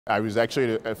I was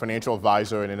actually a financial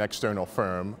advisor in an external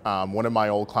firm. One of my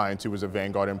old clients who was a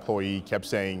Vanguard employee kept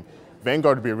saying,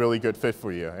 Vanguard would be a really good fit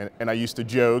for you. And I used to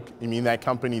joke, you mean that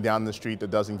company down the street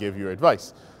that doesn't give you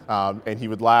advice? And he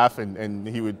would laugh and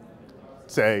he would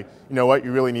say, you know what,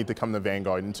 you really need to come to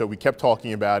Vanguard. And so we kept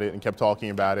talking about it and kept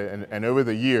talking about it. And over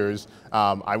the years,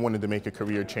 I wanted to make a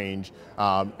career change.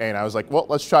 And I was like, well,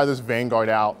 let's try this Vanguard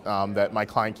out that my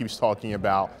client keeps talking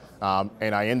about.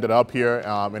 And I ended up here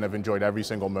and I've enjoyed every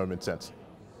single moment since.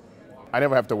 I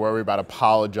never have to worry about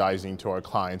apologizing to our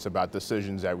clients about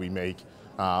decisions that we make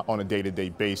on a day-to-day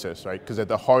basis, right? Because at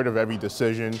the heart of every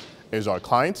decision is our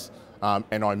clients.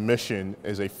 And our mission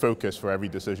is a focus for every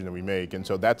decision that we make. And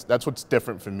so that's what's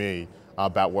different for me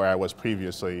about where I was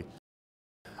previously.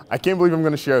 I can't believe I'm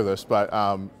going to share this, but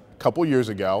a couple years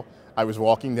ago, I was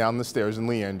walking down the stairs in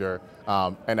Leander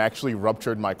and actually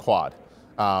ruptured my quad.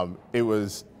 It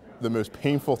was the most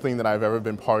painful thing that I've ever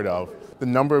been part of. The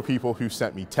number of people who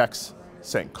sent me texts,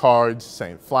 sent cards,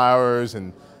 sent flowers,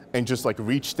 and just like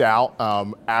reached out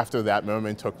after that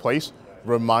moment took place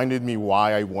reminded me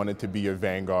why I wanted to be a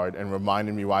Vanguard and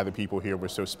reminded me why the people here were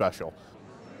so special.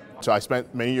 So I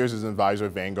spent many years as an advisor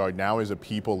at Vanguard, now as a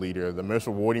people leader. The most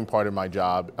rewarding part of my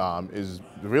job is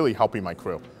really helping my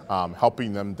crew,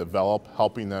 helping them develop,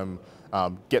 helping them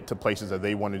get to places that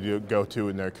they want to go to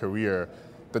in their career.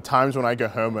 The times when I go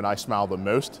home and I smile the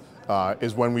most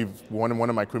is when one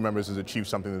of my crew members has achieved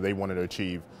something that they wanted to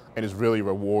achieve, and is really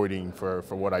rewarding for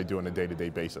what I do on a day-to-day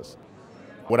basis.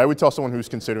 What I would tell someone who's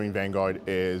considering Vanguard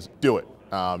is do it.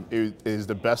 It is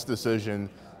the best decision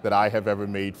that I have ever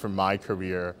made for my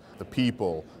career, the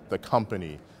people, the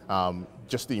company,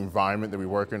 just the environment that we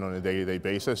work in on a day-to-day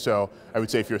basis. So I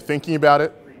would say if you're thinking about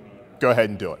it, go ahead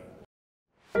and do it.